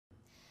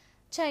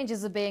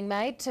Changes are being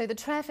made to the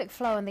traffic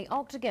flow in the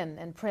Octagon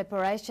in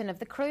preparation of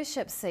the cruise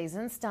ship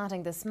season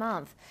starting this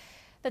month.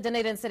 The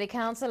Dunedin City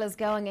Council is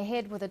going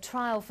ahead with a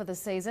trial for the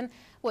season,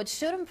 which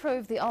should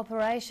improve the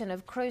operation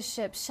of cruise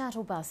ship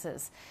shuttle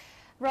buses.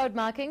 Road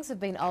markings have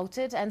been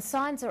altered and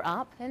signs are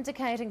up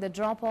indicating the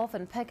drop-off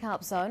and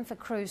pick-up zone for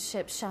cruise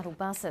ship shuttle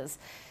buses.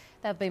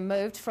 They've been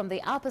moved from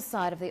the upper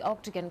side of the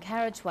Octagon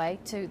carriageway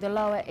to the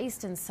lower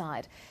eastern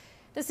side.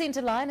 The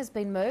centre line has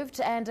been moved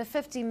and a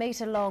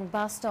 50-metre long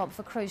bus stop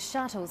for cruise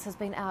shuttles has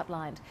been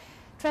outlined.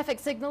 Traffic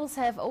signals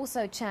have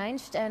also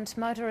changed and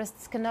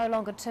motorists can no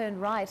longer turn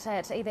right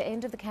at either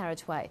end of the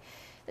carriageway.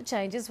 The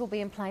changes will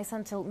be in place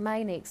until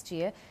May next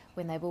year,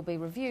 when they will be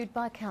reviewed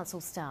by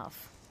council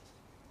staff.